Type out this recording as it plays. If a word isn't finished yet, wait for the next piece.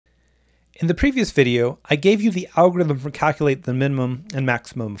In the previous video, I gave you the algorithm for calculating the minimum and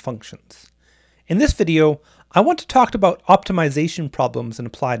maximum of functions. In this video, I want to talk about optimization problems in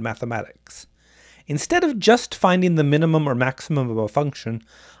applied mathematics. Instead of just finding the minimum or maximum of a function,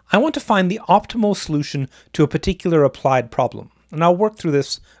 I want to find the optimal solution to a particular applied problem, and I'll work through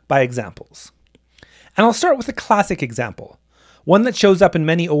this by examples. And I'll start with a classic example, one that shows up in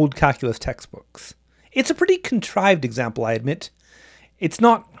many old calculus textbooks. It's a pretty contrived example, I admit. It's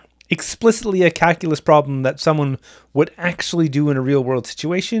not explicitly a calculus problem that someone would actually do in a real-world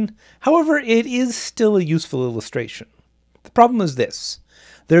situation. However, it is still a useful illustration. The problem is this.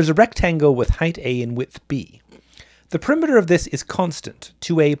 There's a rectangle with height a and width b. The perimeter of this is constant.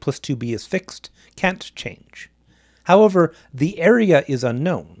 2a plus 2b is fixed, can't change. However, the area is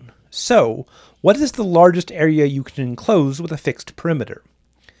unknown. So, what is the largest area you can enclose with a fixed perimeter?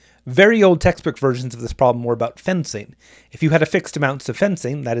 Very old textbook versions of this problem were about fencing. If you had a fixed amount of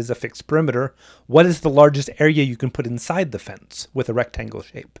fencing, that is a fixed perimeter, what is the largest area you can put inside the fence with a rectangle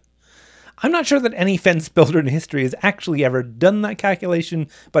shape? I'm not sure that any fence builder in history has actually ever done that calculation,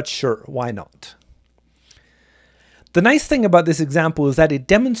 but sure, why not? The nice thing about this example is that it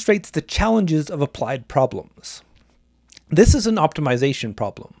demonstrates the challenges of applied problems. This is an optimization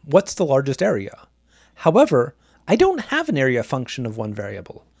problem. What's the largest area? However, I don't have an area function of one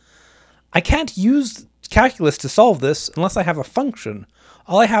variable. I can't use calculus to solve this unless I have a function.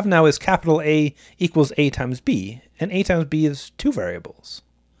 All I have now is capital A equals a times b, and a times b is two variables.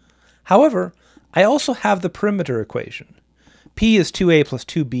 However, I also have the perimeter equation. P is 2a plus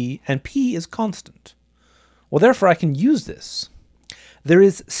 2b, and p is constant. Well, therefore I can use this. There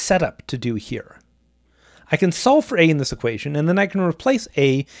is setup to do here. I can solve for a in this equation, and then I can replace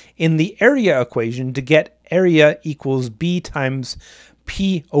a in the area equation to get area equals b times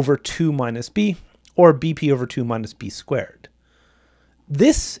p over 2 minus b, or bp over 2 minus b squared.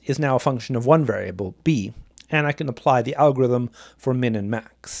 This is now a function of one variable, b, and I can apply the algorithm for min and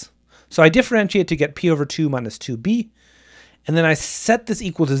max. So I differentiate to get p over 2 minus 2b, and then I set this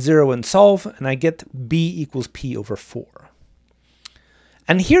equal to 0 and solve, and I get b equals p over 4.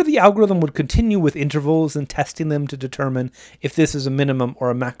 And here the algorithm would continue with intervals and testing them to determine if this is a minimum or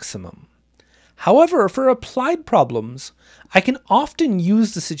a maximum. However, for applied problems, I can often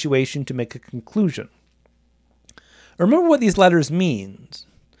use the situation to make a conclusion. Remember what these letters mean.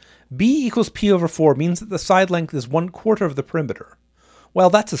 b equals p over 4 means that the side length is 1/4 of the perimeter.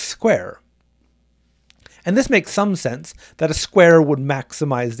 Well, that's a square. And this makes some sense that a square would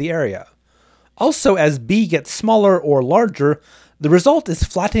maximize the area. Also, as b gets smaller or larger, the result is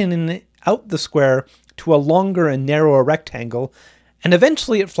flattening out the square to a longer and narrower rectangle, and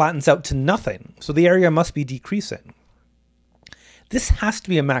eventually it flattens out to nothing, so the area must be decreasing. This has to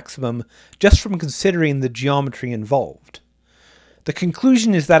be a maximum just from considering the geometry involved. The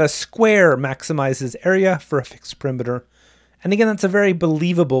conclusion is that a square maximizes area for a fixed perimeter, and again, that's a very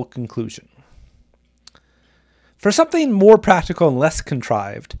believable conclusion. For something more practical and less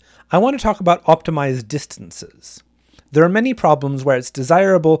contrived, I want to talk about optimized distances. There are many problems where it's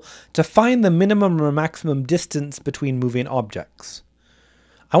desirable to find the minimum or maximum distance between moving objects.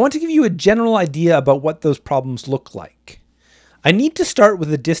 I want to give you a general idea about what those problems look like. I need to start with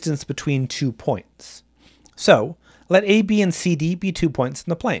the distance between 2 points. So, let A, B, and CD be 2 points in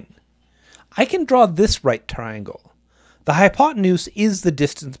the plane. I can draw this right triangle. The hypotenuse is the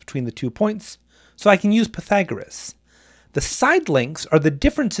distance between the 2 points, so I can use Pythagoras. The side lengths are the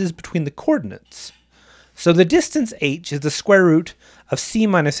differences between the coordinates. So the distance h is the square root of c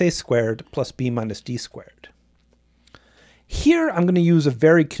minus a squared plus b minus d squared. Here I'm going to use a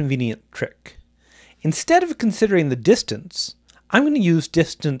very convenient trick. Instead of considering the distance, I'm going to use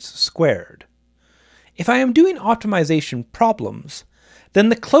distance squared. If I am doing optimization problems, then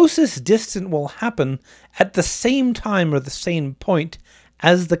the closest distance will happen at the same time or the same point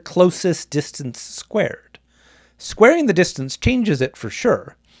as the closest distance squared. Squaring the distance changes it for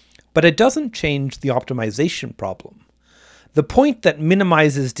sure, but it doesn't change the optimization problem. The point that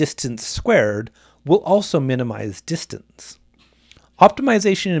minimizes distance squared will also minimize distance.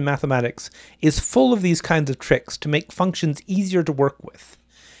 Optimization in mathematics is full of these kinds of tricks to make functions easier to work with.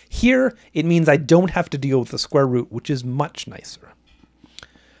 Here, it means I don't have to deal with the square root, which is much nicer.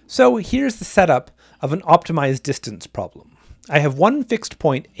 So here's the setup of an optimized distance problem. I have one fixed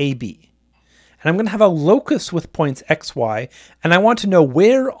point, AB. And I'm going to have a locus with points x, y, and I want to know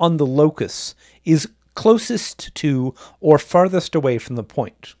where on the locus is closest to or farthest away from the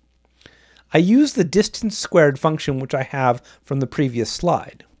point. I use the distance squared function which I have from the previous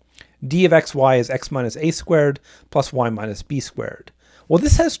slide. d of xy is x minus a squared plus y minus b squared. Well,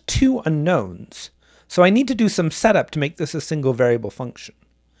 this has two unknowns, so I need to do some setup to make this a single variable function.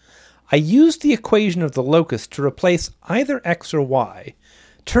 I used the equation of the locus to replace either x or y,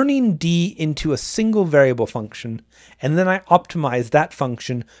 turning d into a single variable function, and then I optimized that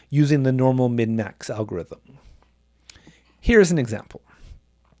function using the normal min-max algorithm. Here's an example.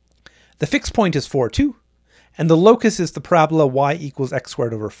 The fixed point is 4, 2, and the locus is the parabola y equals x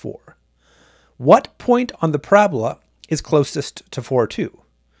squared over 4. What point on the parabola is closest to 4, 2?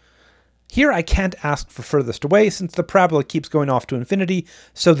 Here I can't ask for furthest away since the parabola keeps going off to infinity,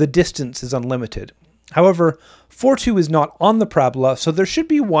 so the distance is unlimited. However, 4, 2 is not on the parabola, so there should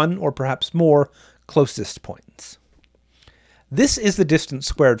be one or perhaps more closest points. This is the distance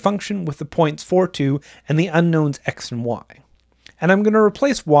squared function with the points 4, 2 and the unknowns x and y. And I'm going to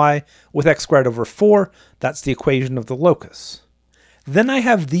replace y with x squared over 4, that's the equation of the locus. Then I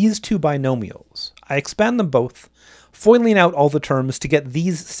have these two binomials. I expand them both, foiling out all the terms to get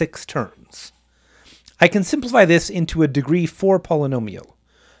these 6 terms. I can simplify this into a degree 4 polynomial,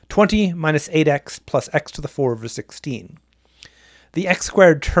 20 minus 8x plus x to the 4 over 16. The x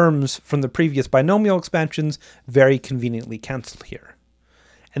squared terms from the previous binomial expansions very conveniently cancel here.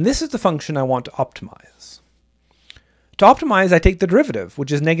 And this is the function I want to optimize. To optimize, I take the derivative,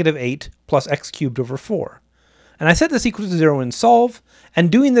 which is negative 8 plus x cubed over 4. And I set this equal to 0 in solve,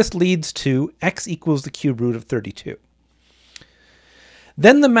 and doing this leads to x equals the cube root of 32.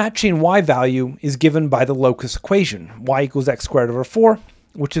 Then the matching y value is given by the locus equation, y equals x squared over 4,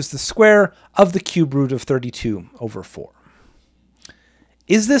 which is the square of the cube root of 32 over 4.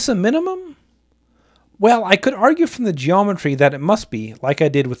 Is this a minimum? Well, I could argue from the geometry that it must be, like I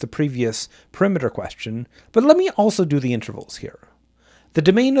did with the previous perimeter question, but let me also do the intervals here. The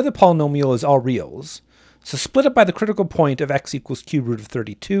domain of the polynomial is all reals, so split it by the critical point of x equals cube root of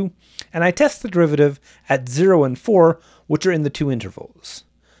 32, and I test the derivative at 0 and 4, which are in the two intervals.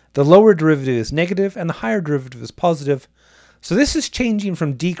 The lower derivative is negative, and the higher derivative is positive, so this is changing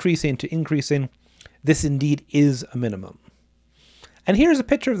from decreasing to increasing. This indeed is a minimum. And here's a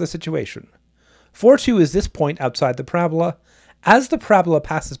picture of the situation. 4, 2 is this point outside the parabola. As the parabola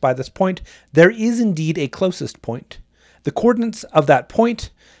passes by this point, there is indeed a closest point. The coordinates of that point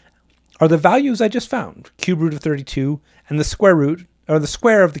are the values I just found, cube root of 32, and the square root, or the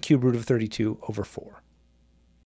square of the cube root of 32 over 4.